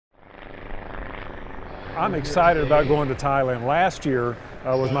I'm excited about going to Thailand. Last year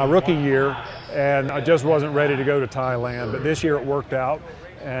was my rookie year, and I just wasn't ready to go to Thailand, but this year it worked out,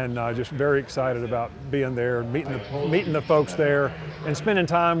 and just very excited about being there, meeting the folks there, and spending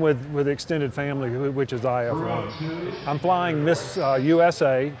time with the extended family, which is IF1. I'm flying Miss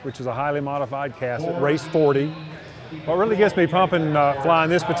USA, which is a highly modified casket, race 40. What really gets me pumping flying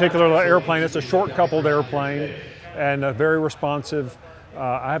this particular airplane, it's a short-coupled airplane and very responsive.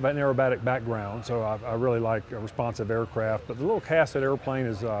 I have an aerobatic background, so I really like a responsive aircraft, but the little casket airplane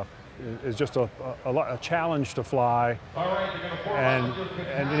is just a challenge to fly, and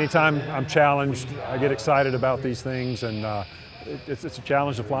anytime I'm challenged, I get excited about these things, and it's a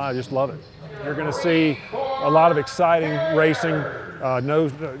challenge to fly. I just love it. You're going to see a lot of exciting racing,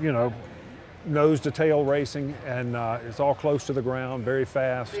 nose to tail racing, and it's all close to the ground, very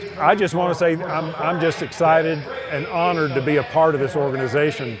fast. I just want to say I'm just excited and honored to be a part of this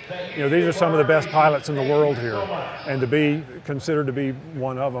organization. You know, these are some of the best pilots in the world here, and to be considered to be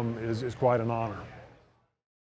one of them is quite an honor.